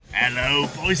Hello,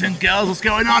 boys and girls, what's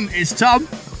going on? It's Tom.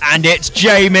 And it's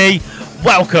Jamie.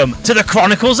 Welcome to the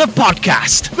Chronicles of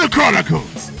Podcast. The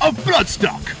Chronicles of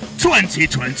Bloodstock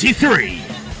 2023.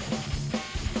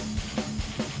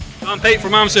 I'm Pete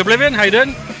from Arms to Oblivion. How you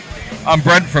doing? I'm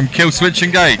Brent from Kill Switch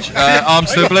Engage.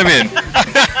 Arms to Oblivion.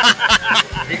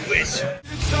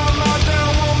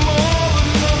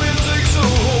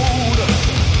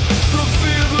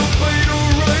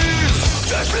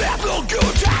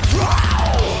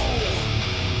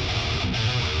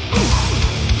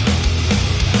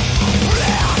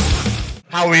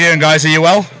 How are you doing, guys? Are you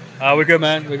well? We're good,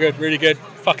 man. We're good. Really good.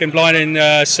 Fucking blinding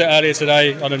set earlier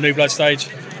today on a new blood stage.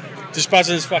 Just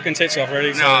buzzing his fucking tits off,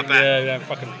 really. So, I bet. Yeah,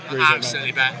 fucking really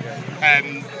Absolutely bet.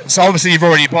 So obviously you've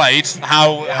already played.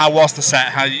 How was the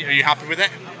set? Are you happy with it?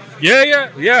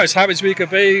 Yeah. As happy as we could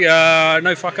be.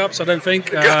 No fuck ups, I don't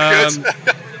think. Good.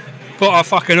 Put our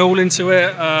fucking all into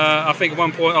it. I think at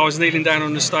one point I was kneeling down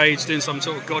on the stage doing some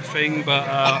sort of god thing, but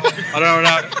I don't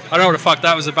know what the fuck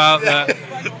that was about. But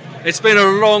it's been a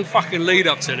long fucking lead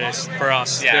up to this for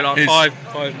us. Yeah. It's been like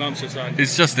five months or so.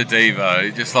 He's just a diva.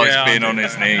 He just likes being on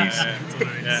his knees.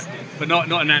 Yeah. But not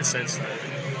in that sense.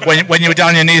 When you were down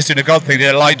on your knees doing the god thing,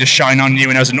 did a light just shine on you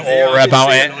and there was an aura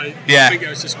about it? I think it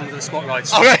was just one of the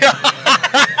spotlights.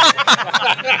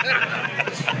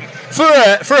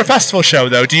 For a festival show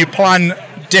though, do you plan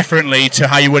differently to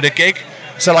how you would a gig?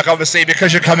 So like obviously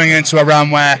because you're coming into a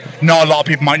realm where not a lot of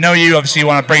people might know you, obviously you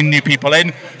want to bring new people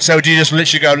in. So do you just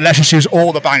literally go, let's just use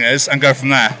all the bangers and go from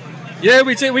there? Yeah,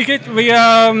 we did. When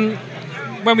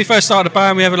we first started the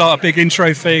band, we have a big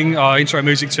intro thing, our intro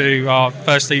music to our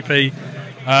first EP. We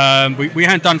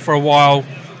hadn't done for a while.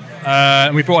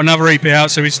 We brought another EP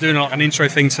out, so we're just doing like an intro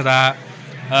thing to that.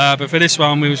 But for this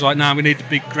one, we was like, nah, we need the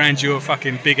big grandeur,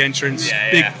 fucking big entrance,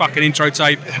 big fucking intro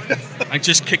tape, and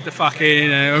just kick the fuck in.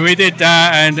 And we did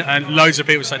that, and loads of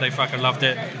people said they fucking loved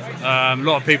it. A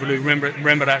lot of people who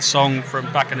remember that song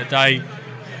from back in the day.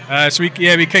 So we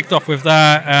kicked off with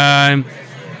that.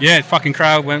 Fucking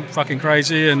crowd went fucking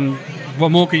crazy. And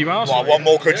what more could you ask for? What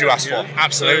more could you ask for?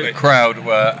 Absolutely. The crowd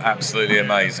were absolutely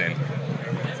amazing.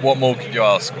 What more could you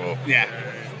ask for? Yeah.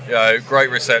 You know, great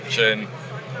reception.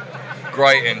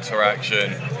 Great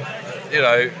interaction. You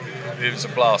know, it was a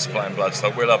blast playing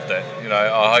Bloodstock. We loved it. You know,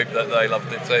 I hope that they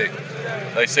loved it too.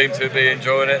 They seem to be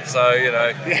enjoying it, so you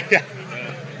know. Yeah.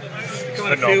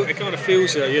 It kind of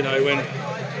feels you know, when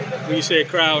you see a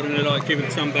crowd and they're like giving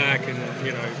some back, and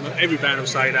you know, not every band will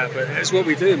say that, but it's what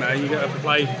we do, man. You got to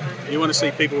play. You want to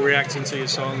see people reacting to your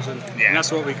songs, and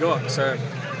that's what we got. So,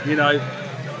 you know.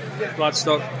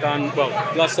 Bloodstock done. Well,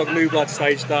 Bloodstock new blood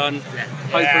stage done. Yeah.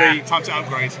 Hopefully, time to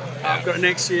upgrade. I've got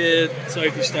next year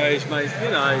Sophie stage, mate.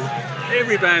 You know,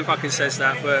 every band fucking says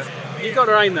that, but you got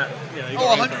to aim that. You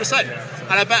know, 100%.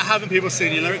 And I bet having people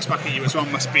sing your lyrics back at you as well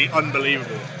must be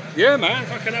unbelievable. Yeah, man.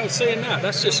 Fucking hell, seeing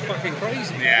that's just fucking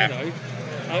crazy. Yeah. You know,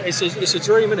 it's a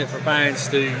dream, innit, for bands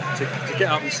to get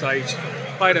up on stage,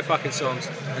 play their fucking songs,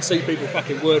 and see people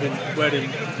fucking wording,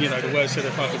 you know, the words to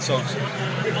their fucking songs.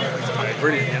 It's fucking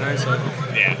brilliant, you know. So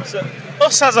yeah. So,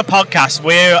 us as a podcast,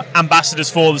 we're ambassadors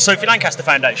for the Sophie Lancaster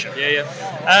Foundation. Yeah.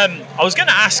 I was going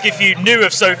to ask if you knew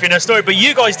of Sophie and her story, but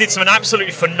you guys did something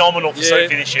absolutely phenomenal for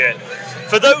Sophie this year.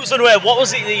 For those unaware, what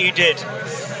was it that you did?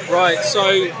 Right,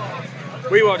 so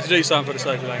we wanted to do something for the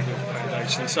Sophie Lancaster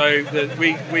Foundation. So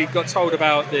we got told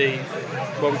about we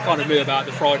kind of knew about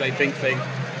the Friday Pink thing.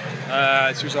 So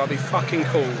it was like, it'd be fucking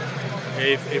cool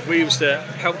if we was to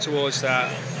help towards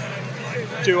that,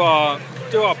 do our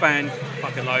band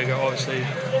fucking logo, obviously,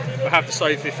 but have the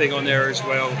Sophie thing on there as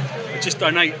well. But just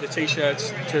donate the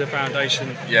t-shirts to the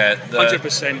foundation. Yeah,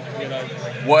 100%. You know,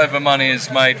 whatever money is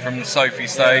made from the Sophie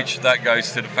stage, that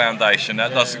goes to the foundation.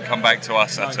 That doesn't come back to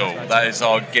us at all. That is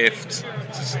our gift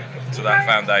to that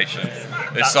foundation.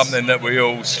 It's something that we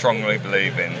all strongly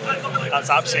believe in. That's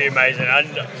absolutely amazing,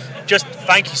 and just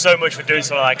thank you so much for doing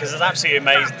something like that, because it's absolutely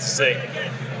amazing to see.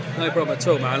 No problem at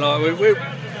all, man. Like we're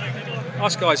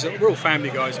us guys, we're all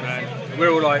family guys, man. We're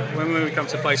all like, when we come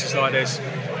to places like this,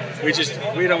 we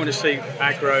don't want to see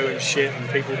aggro and shit and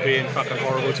people being fucking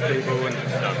horrible to people and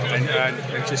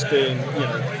just being, you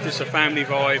know, just a family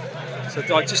vibe. So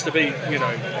like, just to be, you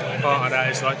know, part of that,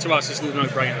 it's like, to us it's a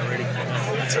no-brainer, really.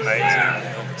 That's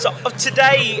amazing. So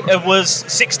today was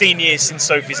 16 years since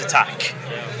Sophie's attack.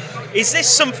 Is this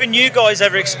something you guys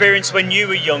ever experienced when you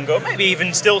were younger, or maybe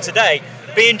even still today,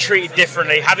 being treated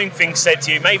differently, having things said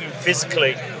to you, maybe even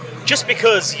physically, just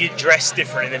because you dress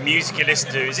differently, the music you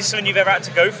listen to? Is this something you've ever had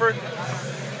to go through?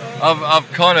 I've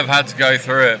kind of had to go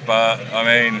through it, but I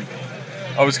mean,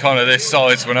 I was kind of this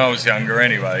size when I was younger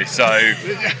anyway, so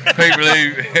people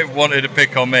who wanted to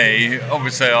pick on me,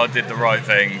 obviously I did the right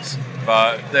things,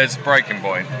 but there's a breaking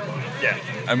point. Yeah.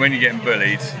 And when you're getting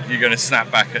bullied, you're going to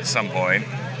snap back at some point.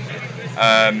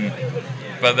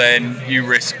 But then you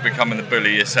risk becoming the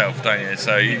bully yourself, don't you?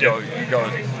 So you got to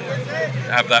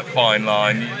have that fine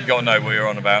line. You got to know what you're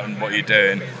on about and what you're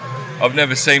doing. I've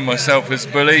never seen myself as a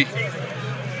bully.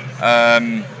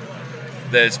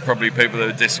 There's probably people that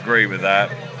would disagree with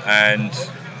that. And,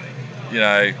 you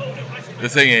know, the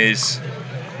thing is,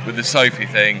 with the Sophie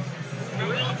thing,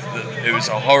 it was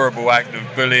a horrible act of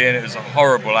bullying. It was a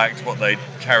horrible act what they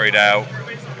carried out.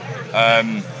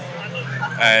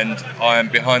 And I am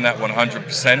behind that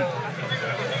 100%.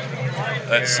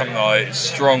 That's something I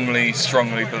strongly,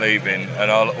 strongly believe in, and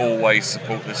I'll always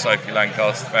support the Sophie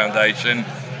Lancaster Foundation.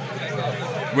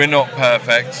 We're not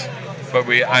perfect, but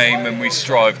we aim and we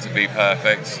strive to be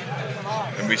perfect,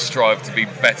 and we strive to be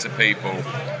better people.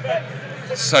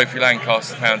 Sophie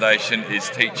Lancaster Foundation is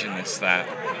teaching us that.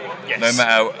 Yes. No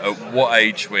matter at what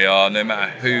age we are, no matter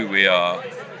who we are,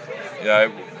 you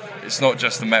know, it's not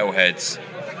just the metalheads.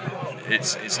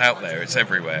 It's out there. It's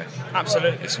everywhere.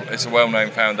 Absolutely. It's a well-known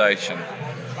foundation.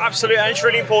 Absolutely, and it's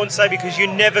really important to say because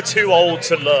you're never too old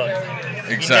to learn.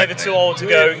 Exactly. You're never too old to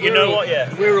go. You know what?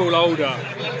 Yeah. We're all older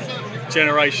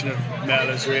generation of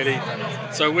metalers, really.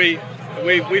 So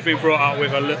we've been brought up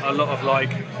with a lot of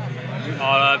like,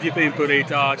 have you been bullied?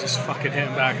 Just fucking hit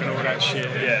them back and all that shit.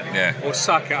 Yeah. Or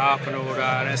suck it up and all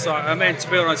that. And it's like, I mean, to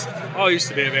be honest, I used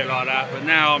to be a bit like that, but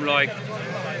now I'm like,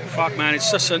 fuck man, it's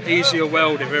such an easier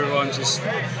world if everyone just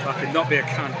fucking not be a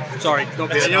cunt. Sorry, not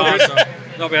be an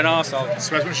arsehole. Not be an arsehole.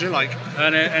 Swear as much as you like.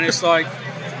 And it's like,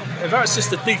 if that's just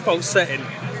the default setting,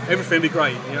 everything will be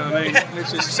great, you know what I mean?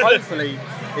 It's just, hopefully,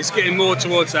 it's getting more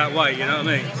towards that way, you know what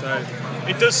I mean? So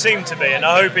it does seem to be, and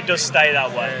I hope it does stay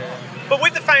that way. But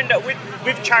with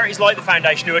with charities like the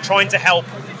Foundation who are trying to help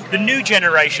the new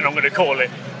generation, I'm going to call it,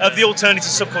 of the alternative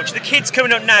subculture, the kids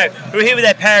coming up now who are here with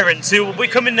their parents, who will be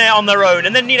coming there on their own,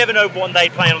 and then you never know one day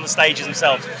playing on the stages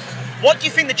themselves. What do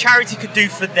you think the charity could do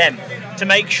for them to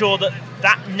make sure that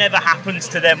that never happens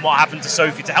to them, what happened to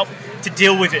Sophie, to help to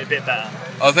deal with it a bit better?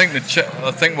 I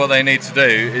think what they need to do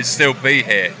is still be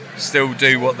here, still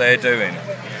do what they're doing.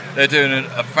 They're doing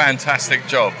a fantastic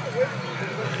job.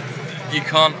 You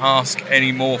can't ask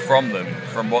any more from them,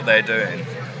 from what they're doing.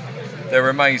 They're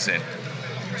amazing.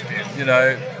 You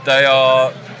know, they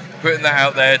are putting that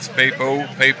out there to people.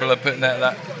 People are putting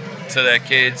that to their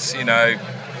kids. You know,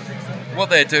 what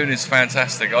they're doing is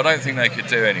fantastic. I don't think they could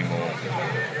do any more.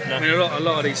 I mean, a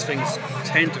lot of these things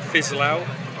tend to fizzle out,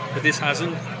 but this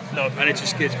hasn't. No. And it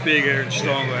just gets bigger and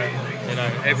stronger, you know,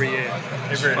 every year.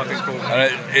 It's fucking cool.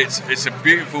 And it's a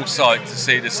beautiful sight to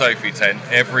see the Sophie tent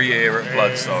every year at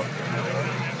Bloodstock.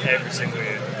 Every single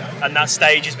year. And that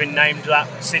stage has been named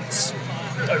that since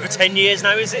over 10 years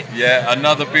now, is it? Yeah,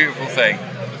 another beautiful thing.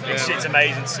 It's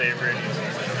amazing to see, it really.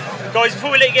 Guys,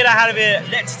 before we let you get out of here,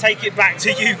 let's take it back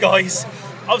to you guys.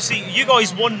 Obviously, you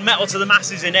guys won Metal to the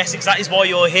Masses in Essex. That is why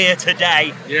you're here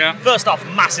today. Yeah. First off,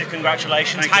 massive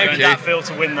congratulations. Thank you. How did that feel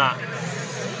to win that?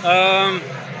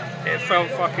 It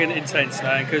felt fucking intense,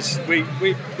 man, because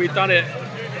we've done it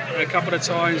a couple of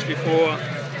times before,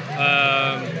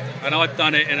 and I'd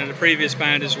done it in a previous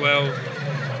band as well.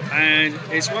 And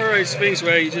it's one of those things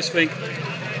where you just think,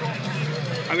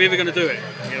 I'm either going to do it,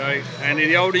 you know. And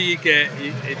the older you get,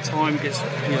 time gets,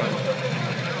 you know.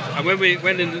 And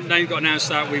when the name got announced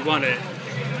that we won it,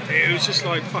 it was just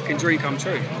like fucking dream come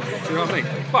true. Do you know what I mean?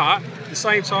 But at the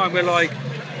same time, we're like,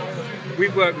 we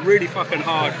work really fucking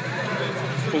hard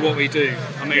for what we do.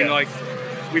 I mean, like,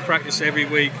 we practice every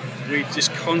week. We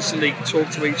just constantly talk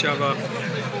to each other,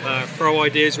 throw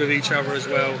ideas with each other as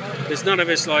well. There's none of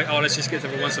us like, oh, let's just get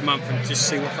together once a month and just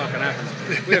see what fucking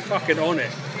happens. We're fucking on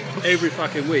it every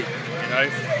fucking week, you know.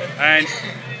 And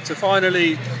to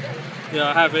finally, you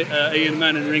know, have Ian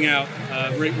Manning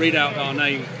read out our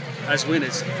name as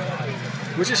winners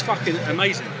was just fucking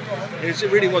amazing. It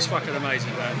really was fucking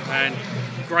amazing, man. And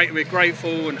we're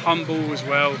grateful and humble as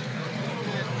well.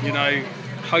 You know,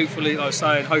 hopefully, like I was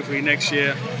saying, hopefully next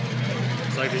year,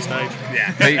 Sophie's stage.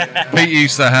 Yeah. Pete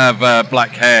used to have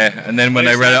black hair, and then when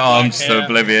they read it Arms to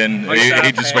Oblivion,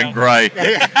 he just went grey.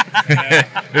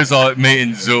 It was like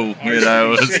meeting Zul, you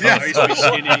know. I used to be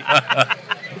skinny.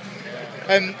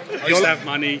 I used to have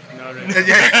money. No, really.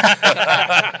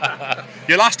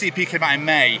 Your last EP came out in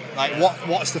May. Like,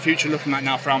 what's the future looking like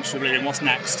now for Arms to Oblivion? What's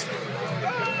next?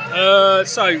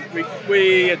 So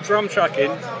we are drum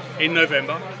tracking in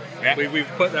November. Yeah. We've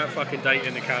put that fucking date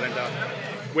in the calendar.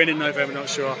 When in November, not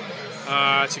sure.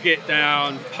 To get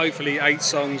down hopefully 8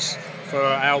 songs for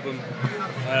our album.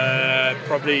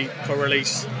 probably for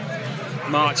release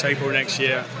March, April next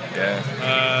year.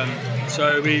 Yeah.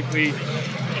 So we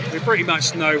pretty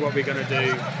much know what we're going to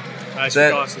do as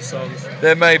regards to songs.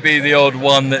 There may be the odd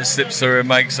one that slips through and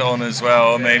makes it on as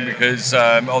well. I mean, because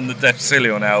on the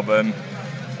Defcillion album,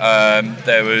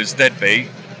 there was Deadbeat.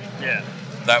 Yeah.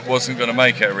 That wasn't going to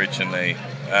make it originally.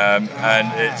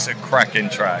 And it's a cracking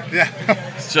track. Yeah.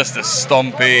 It's just a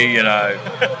stompy,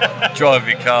 drive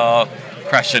your car,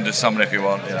 crash into someone if you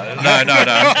want. No, I'm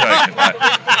joking.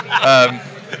 No.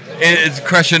 It's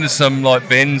crash into some like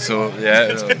bins or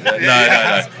no.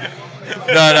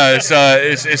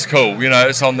 It's cool.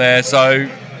 It's on there. So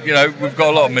we've got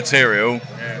a lot of material.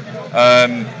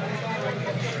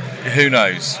 Who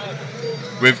knows?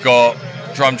 We've got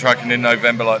drum tracking in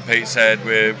November, like Pete said.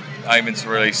 We're aiming to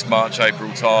release March,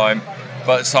 April time,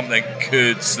 but something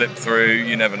could slip through.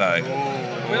 You never know.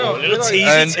 A little teasy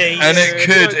And tease.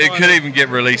 it could even get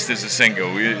released as a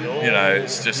single.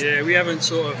 It's just we haven't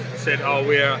sort of said,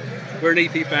 we're an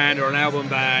EP band or an album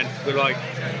band. We're like,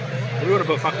 we want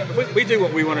to put we do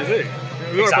what we want to do.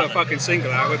 We want to put a fucking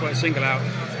single out. We put a single out.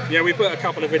 Yeah, we put a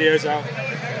couple of videos out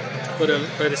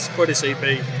for this EP,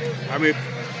 and we've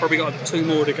probably got 2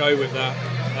 more to go with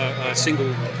that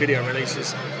single video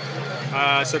releases.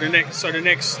 So the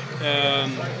next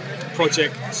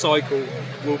project cycle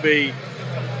will be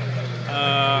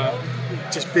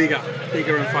just bigger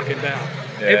and fucking better.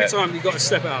 Yeah. Every time you've got to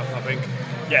step up, I think.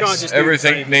 You can't just do the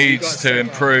everything same. You've needs got to step up.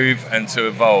 improve and to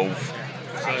evolve.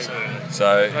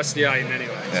 So That's the aim,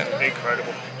 anyway. Yeah.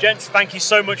 Incredible. Gents, thank you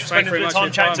so much for Thanks spending very the much time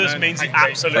for chatting to your us. time, Means man.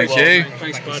 absolute Thank world. you. Thanks,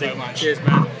 Thank you buddy. so much. Cheers,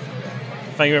 man.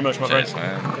 Thank you very much, my Cheers,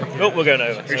 friend. man. Oh, we're going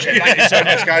over. Appreciate it. Thank you so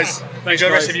much, guys. Enjoy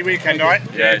the rest of your weekend, all right?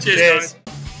 Yeah, Cheers, guys.